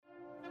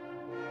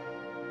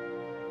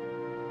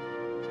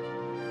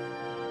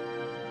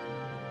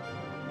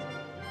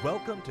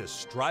Welcome to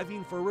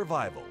Striving for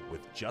Revival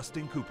with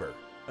Justin Cooper,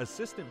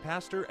 Assistant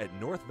Pastor at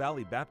North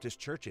Valley Baptist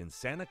Church in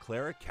Santa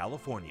Clara,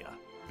 California.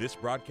 This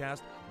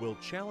broadcast will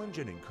challenge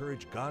and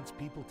encourage God's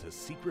people to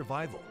seek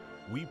revival.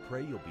 We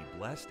pray you'll be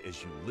blessed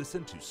as you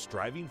listen to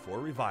Striving for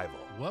Revival.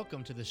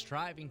 Welcome to the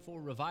Striving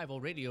for Revival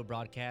radio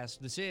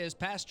broadcast. This is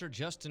Pastor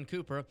Justin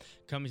Cooper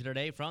coming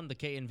today from the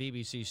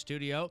KNVBC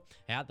studio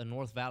at the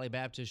North Valley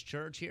Baptist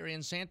Church here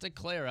in Santa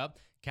Clara,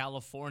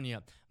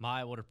 California.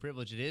 What a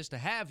privilege it is to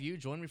have you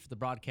join me for the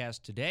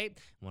broadcast today.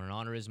 What an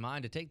honor is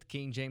mine to take the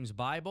King James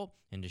Bible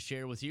and to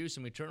share with you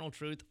some eternal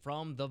truth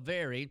from the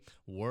very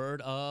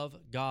Word of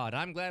God.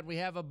 I'm glad we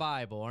have a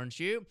Bible, aren't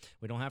you?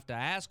 We don't have to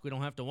ask, we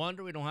don't have to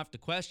wonder, we don't have to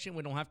question,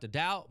 we don't have to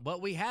doubt,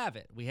 but we have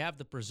it. We have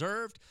the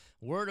preserved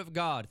Word of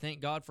God.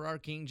 Thank God for our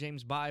King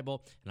James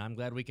Bible, and I'm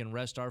glad we can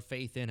rest our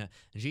faith in it.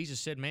 Jesus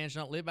said, man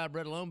shall not live by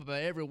bread alone, but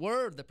by every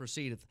word that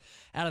proceedeth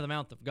out of the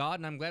mouth of God,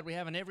 and I'm glad we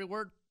have an every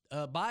word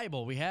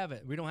Bible. We have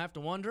it. We don't have to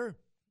wonder.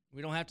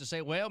 We don't have to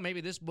say, well,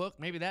 maybe this book,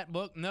 maybe that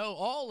book. No,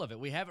 all of it.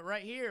 We have it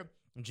right here.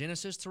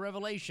 Genesis to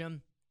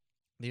Revelation,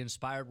 the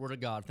inspired Word of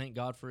God. Thank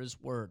God for His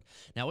Word.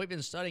 Now, we've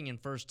been studying in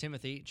 1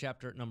 Timothy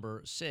chapter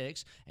number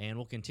 6, and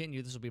we'll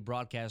continue. This will be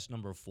broadcast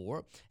number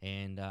 4,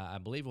 and I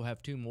believe we'll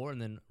have 2 more and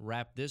then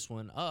wrap this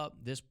one up,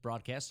 this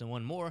broadcast, and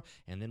 1 more,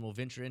 and then we'll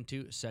venture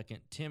into 2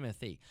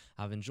 Timothy.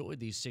 I've enjoyed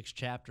these 6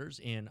 chapters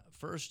in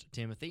 1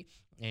 Timothy,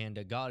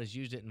 and God has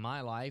used it in my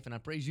life, and I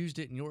pray He's used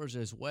it in yours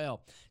as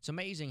well. It's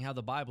amazing how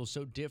the Bible is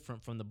so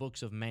different from the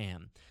books of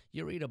man.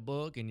 You read a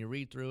book, and you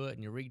read through it,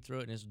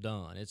 and it's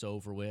done. It's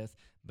over with.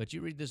 But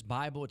you read this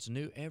Bible, it's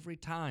new every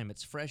time.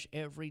 It's fresh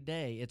every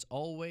day. It's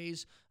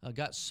always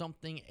got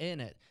something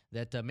in it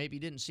that maybe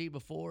you didn't see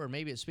before, or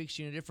maybe it speaks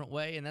to you in a different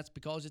way, and that's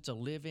because it's a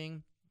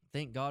living,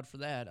 thank God for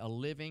that, a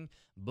living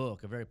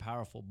book, a very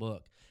powerful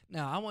book.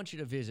 Now, I want you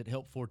to visit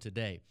Help for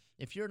Today.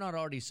 If you're not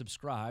already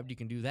subscribed, you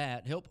can do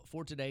that.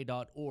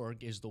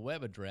 Helpfortoday.org is the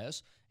web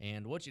address,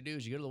 and what you do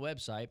is you go to the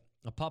website,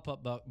 a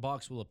pop-up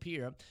box will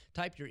appear,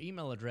 type your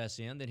email address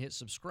in, then hit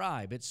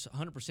subscribe. It's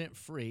 100%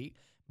 free,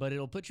 but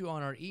it'll put you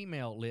on our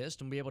email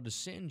list and be able to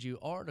send you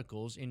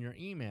articles in your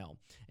email.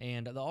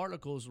 And the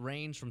articles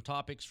range from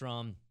topics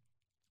from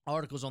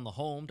articles on the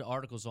home to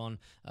articles on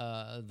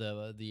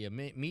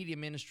the media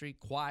ministry,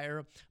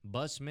 choir,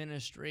 bus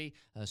ministry,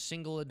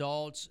 single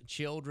adults,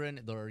 children.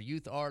 There are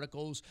youth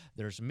articles.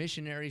 There's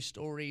missionary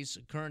stories,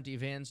 current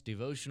events,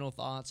 devotional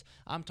thoughts.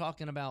 I'm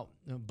talking about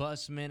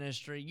bus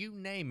ministry, you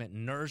name it,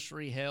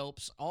 nursery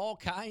helps, all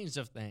kinds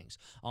of things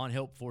on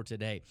Help for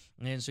Today.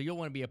 And so you'll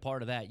want to be a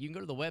part of that. You can go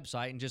to the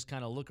website and just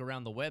kind of look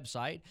around the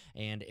website,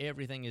 and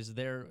everything is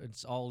there.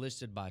 It's all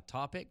listed by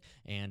topic,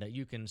 and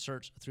you can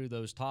search through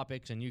those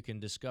topics, and you can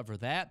discover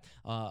that,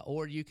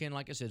 or you can,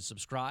 like I said,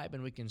 subscribe,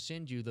 and we can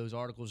send you those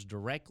articles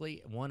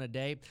directly, 1 a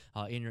day,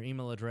 in your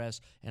email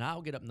address. And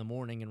I'll get up in the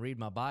morning and read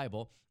my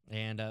Bible,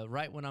 and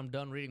right when I'm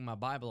done reading my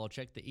Bible, I'll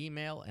check the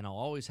email, and I'll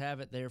always have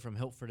it there from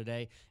Help for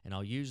Today, and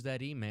I'll use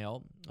that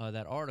email,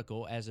 that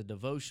article, as a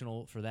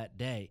devotional for that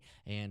day,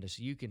 and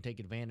so you can take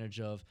advantage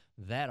of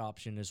that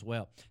option as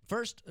well.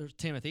 1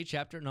 Timothy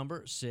chapter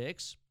number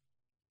 6.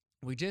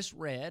 We just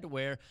read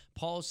where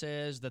Paul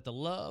says that the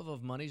love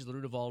of money is the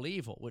root of all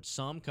evil, which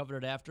some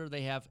coveted after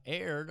they have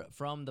erred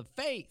from the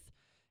faith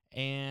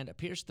and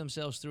pierced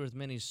themselves through with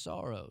many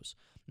sorrows.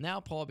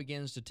 Now Paul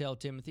begins to tell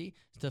Timothy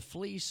to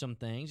flee some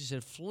things. He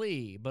said,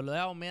 flee, but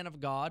thou man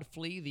of God,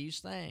 flee these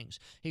things.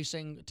 He's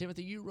saying,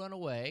 Timothy, you run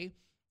away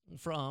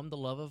from the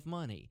love of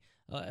money.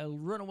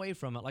 Run away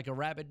from it like a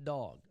rabid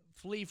dog.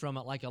 Flee from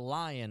it like a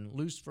lion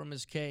loosed from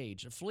his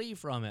cage. Flee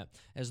from it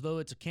as though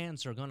it's a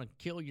cancer going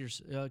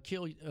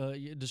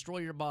to destroy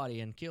your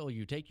body and kill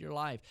you, take your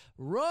life.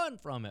 Run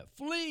from it.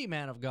 Flee,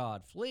 man of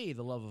God. Flee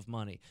the love of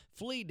money.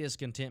 Flee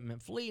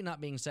discontentment. Flee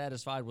not being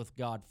satisfied with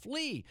God.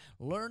 Flee.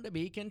 Learn to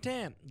be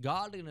content.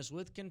 Godliness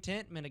with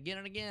contentment, again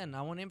and again,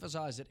 I want to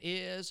emphasize it,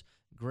 is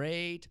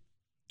great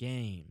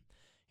gain.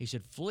 He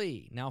said,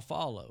 flee, now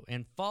follow,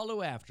 and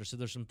follow after. So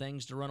there's some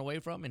things to run away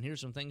from, and here's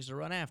some things to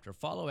run after.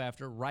 Follow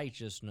after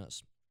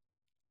righteousness.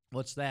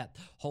 What's that?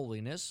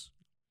 Holiness,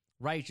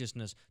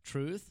 righteousness,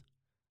 truth,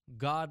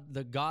 God,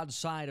 the God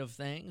side of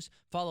things.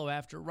 Follow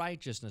after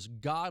righteousness,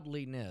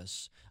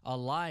 godliness, a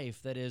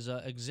life that is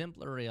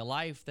exemplary, a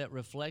life that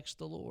reflects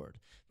the Lord.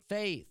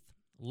 Faith,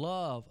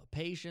 love,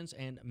 patience,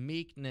 and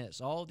meekness.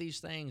 All these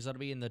things that will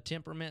be in the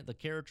temperament, the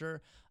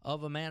character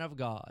of a man of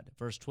God.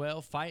 Verse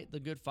 12, fight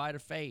the good fight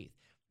of faith.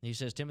 He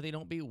says, Timothy,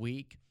 don't be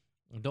weak.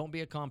 Don't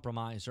be a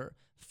compromiser.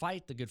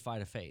 Fight the good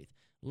fight of faith.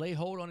 Lay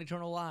hold on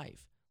eternal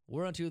life,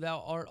 whereunto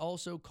thou art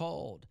also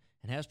called,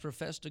 and hast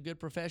professed a good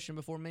profession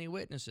before many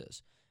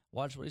witnesses.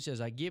 Watch what he says.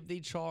 I give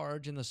thee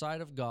charge in the sight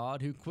of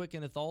God, who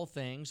quickeneth all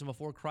things, and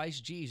before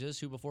Christ Jesus,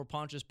 who before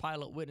Pontius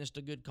Pilate witnessed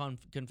a good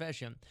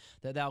confession,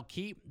 that thou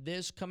keep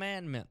this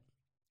commandment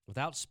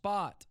without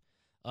spot,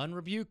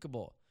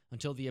 unrebukable,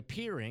 until the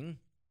appearing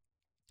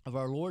of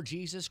our Lord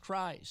Jesus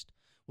Christ,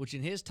 which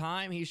in his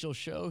time he shall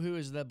show who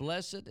is the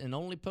blessed and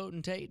only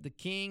potentate, the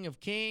King of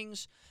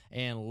kings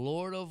and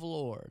Lord of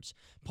lords.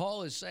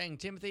 Paul is saying,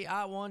 Timothy,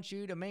 I want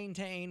you to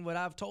maintain what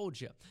I've told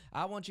you.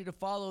 I want you to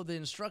follow the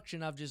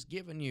instruction I've just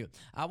given you.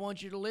 I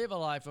want you to live a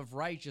life of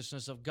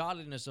righteousness, of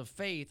godliness, of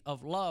faith,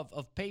 of love,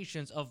 of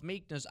patience, of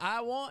meekness.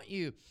 I want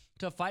you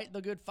to fight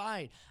the good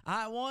fight.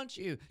 I want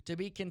you to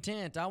be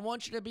content. I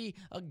want you to be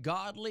a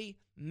godly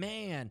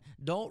man.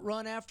 Don't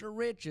run after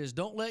riches.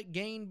 Don't let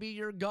gain be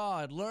your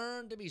God.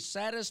 Learn to be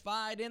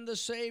satisfied in the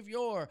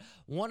Savior.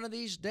 One of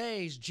these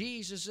days,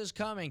 Jesus is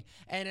coming.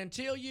 And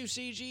until you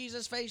see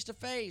Jesus face to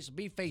face,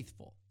 be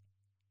faithful.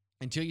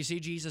 Until you see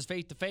Jesus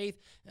face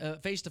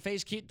to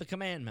face, keep the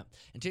commandment.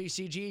 Until you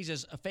see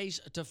Jesus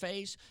face to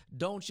face,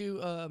 don't you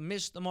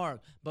miss the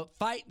mark. But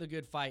fight the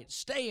good fight.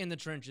 Stay in the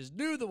trenches.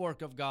 Do the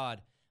work of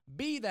God.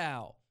 Be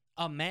thou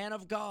a man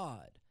of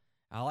God.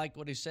 I like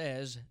what he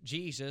says.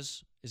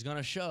 Jesus is going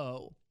to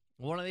show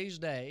one of these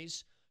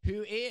days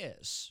who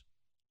is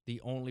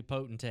the only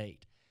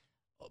potentate,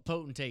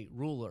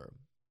 ruler.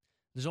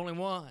 There's only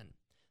one.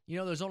 You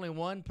know, there's only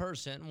one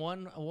person,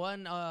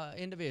 one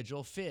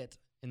individual fit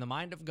in the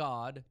mind of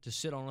God to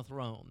sit on a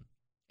throne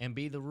and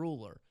be the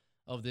ruler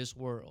of this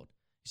world.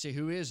 You say,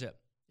 who is it?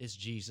 It's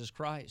Jesus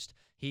Christ.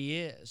 He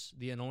is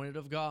the anointed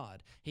of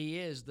God. He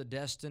is the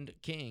destined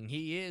king.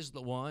 He is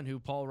the one who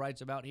Paul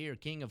writes about here,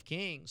 King of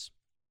kings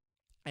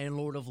and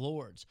Lord of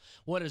lords.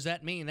 What does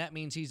that mean? That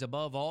means he's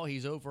above all,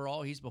 he's over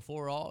all, he's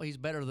before all, he's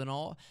better than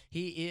all.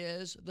 He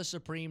is the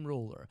supreme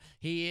ruler.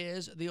 He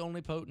is the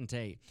only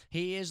potentate.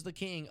 He is the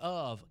King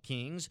of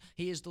kings.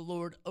 He is the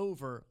Lord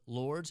over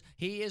lords.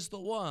 He is the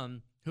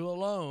one who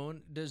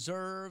alone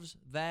deserves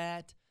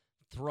that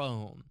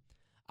throne.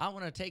 I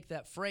want to take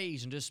that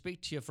phrase and just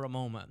speak to you for a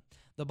moment.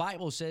 The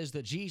Bible says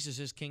that Jesus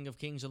is King of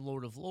kings and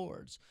Lord of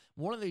lords.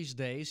 One of these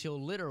days,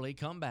 he'll literally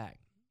come back.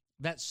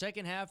 That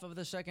second half of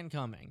the second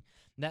coming,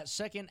 that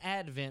second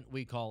advent,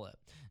 we call it.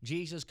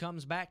 Jesus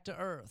comes back to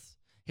earth.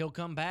 He'll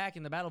come back,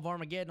 and the Battle of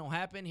Armageddon will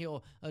happen.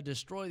 He'll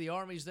destroy the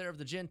armies there of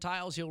the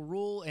Gentiles. He'll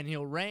rule and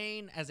he'll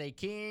reign as a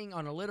king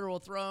on a literal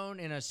throne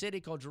in a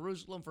city called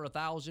Jerusalem for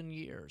 1,000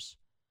 years.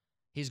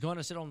 He's going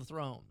to sit on the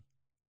throne.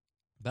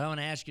 But I want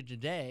to ask you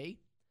today,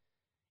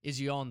 is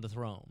he on the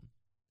throne?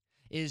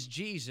 Is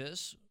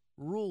Jesus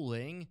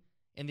ruling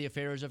in the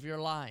affairs of your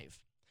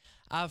life?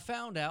 I've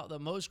found out that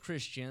most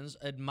Christians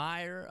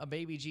admire a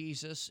baby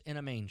Jesus in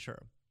a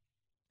manger,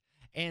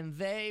 and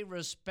they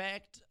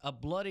respect a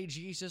bloody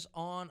Jesus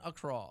on a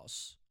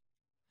cross,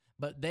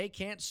 but they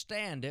can't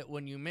stand it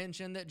when you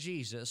mention that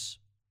Jesus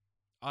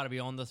ought to be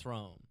on the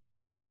throne.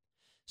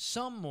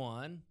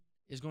 Someone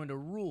is going to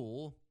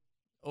rule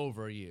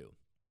over you.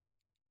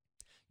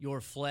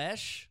 Your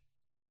flesh,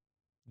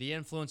 the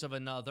influence of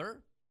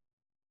another,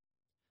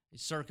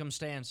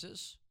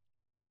 circumstances,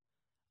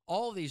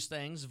 all these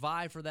things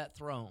vie for that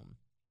throne.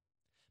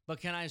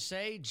 But can I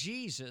say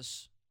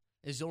Jesus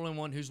is the only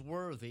one who's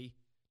worthy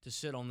to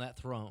sit on that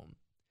throne?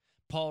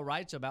 Paul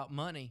writes about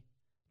money.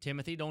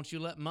 Timothy, don't you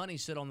let money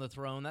sit on the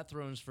throne. That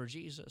throne's for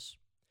Jesus.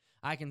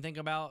 I can think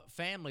about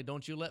family.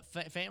 Don't you let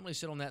family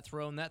sit on that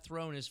throne. That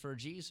throne is for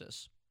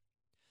Jesus.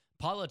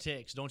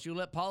 Politics. Don't you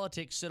let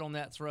politics sit on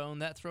that throne.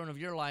 That throne of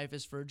your life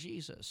is for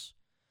Jesus.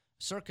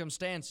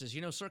 Circumstances.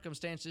 You know,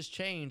 circumstances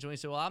change. When we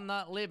say, well, I'm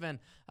not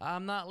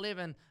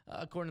living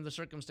according to the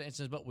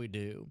circumstances, but we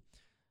do.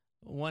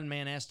 One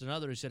man asked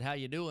another, he said, how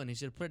you doing? He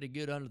said, pretty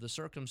good under the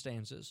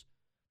circumstances.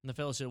 And the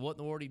fellow said, what in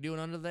the world are you doing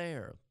under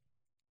there?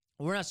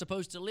 We're not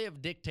supposed to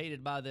live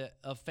dictated by the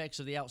effects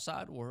of the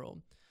outside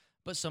world,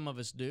 but some of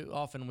us do.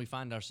 Often we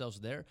find ourselves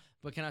there.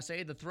 But can I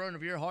say the throne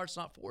of your heart's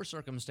not for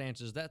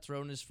circumstances. That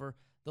throne is for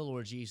the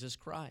Lord Jesus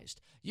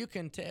Christ. You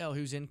can tell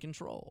who's in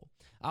control.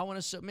 I want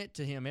to submit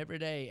to him every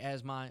day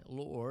as my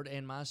Lord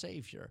and my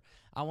Savior.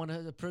 I want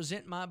to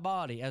present my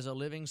body as a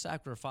living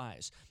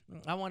sacrifice.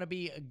 I want to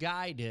be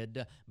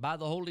guided by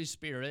the Holy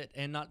Spirit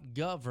and not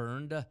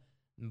governed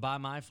by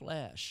my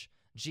flesh.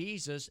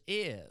 Jesus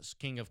is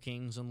King of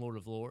kings and Lord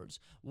of lords.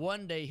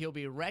 One day he'll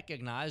be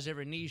recognized.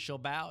 Every knee shall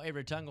bow.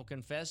 Every tongue will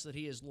confess that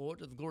he is Lord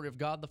to the glory of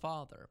God the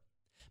Father.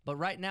 But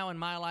right now in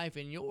my life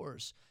and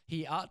yours,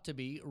 he ought to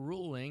be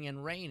ruling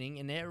and reigning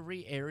in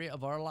every area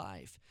of our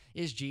life.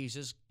 Is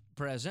Jesus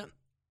present?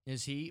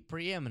 Is he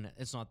preeminent?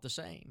 It's not the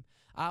same.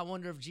 I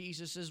wonder if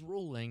Jesus is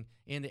ruling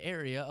in the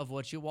area of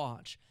what you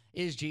watch.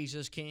 Is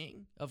Jesus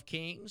King of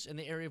kings in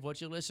the area of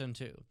what you listen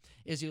to?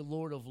 Is he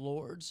Lord of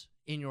lords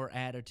in your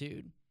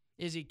attitude?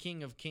 Is he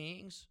King of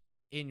kings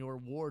in your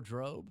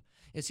wardrobe?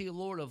 Is he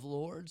Lord of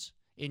lords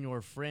in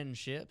your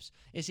friendships?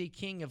 Is he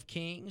King of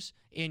kings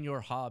in your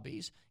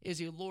hobbies? Is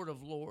he Lord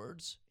of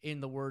lords in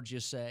the words you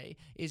say?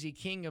 Is he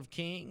King of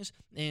kings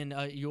in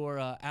your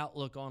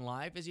outlook on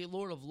life? Is he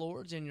Lord of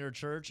lords in your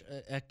church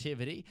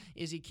activity?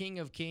 Is he King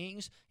of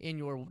kings in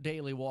your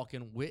daily walk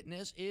and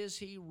witness? Is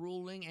he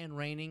ruling and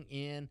reigning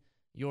in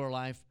your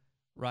life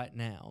right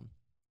now?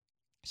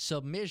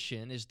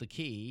 Submission is the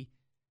key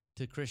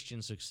to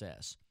Christian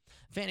success.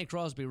 Fanny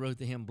Crosby wrote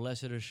the hymn,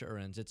 Blessed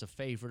Assurance. It's a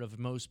favorite of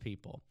most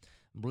people.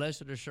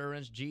 Blessed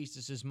assurance,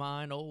 Jesus is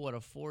mine. Oh, what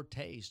a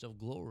foretaste of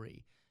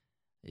glory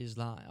is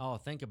thine. Oh,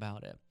 think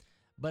about it.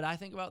 But I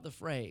think about the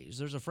phrase.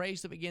 There's a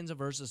phrase that begins a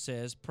verse that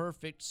says,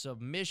 perfect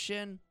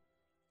submission,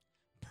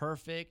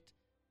 perfect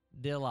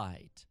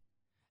delight.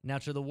 Now,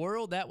 to the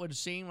world, that would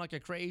seem like a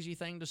crazy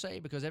thing to say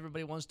because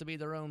everybody wants to be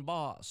their own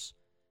boss.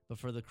 But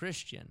for the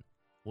Christian,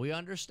 we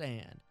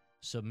understand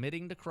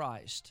submitting to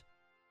Christ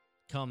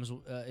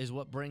is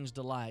what brings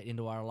delight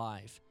into our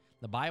life.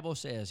 The Bible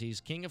says He's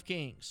King of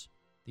Kings,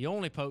 the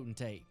only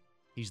potentate.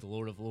 He's the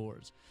Lord of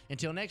Lords.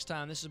 Until next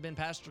time, this has been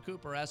Pastor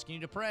Cooper asking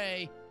you to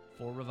pray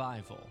for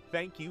revival.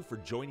 Thank you for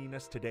joining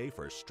us today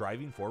for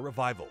Striving for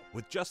Revival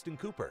with Justin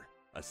Cooper,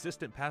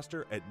 Assistant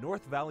Pastor at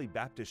North Valley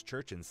Baptist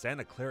Church in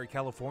Santa Clara,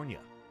 California.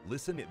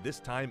 Listen at this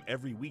time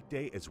every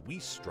weekday as we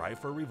strive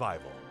for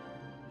revival.